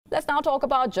Let's now talk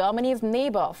about Germany's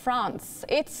neighbor, France.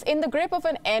 It's in the grip of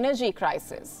an energy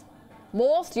crisis.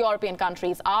 Most European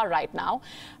countries are right now,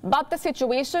 but the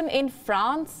situation in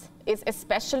France is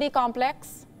especially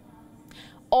complex.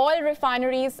 Oil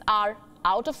refineries are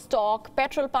out of stock,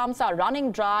 petrol pumps are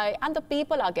running dry, and the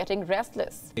people are getting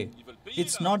restless.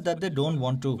 It's not that they don't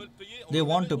want to. They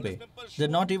want to pay. They're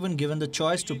not even given the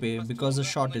choice to pay because a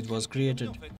shortage was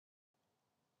created.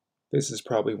 This is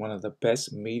probably one of the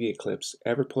best media clips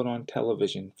ever put on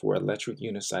television for electric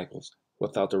unicycles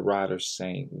without the riders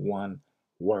saying one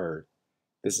word.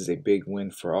 This is a big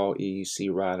win for all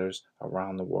EUC riders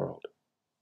around the world.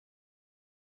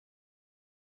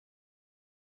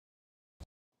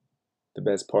 The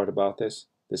best part about this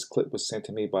clip was sent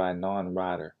to me by a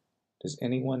non-rider. Does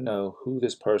anyone know who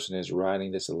this person is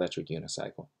riding this electric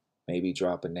unicycle? Maybe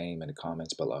drop a name in the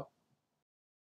comments below.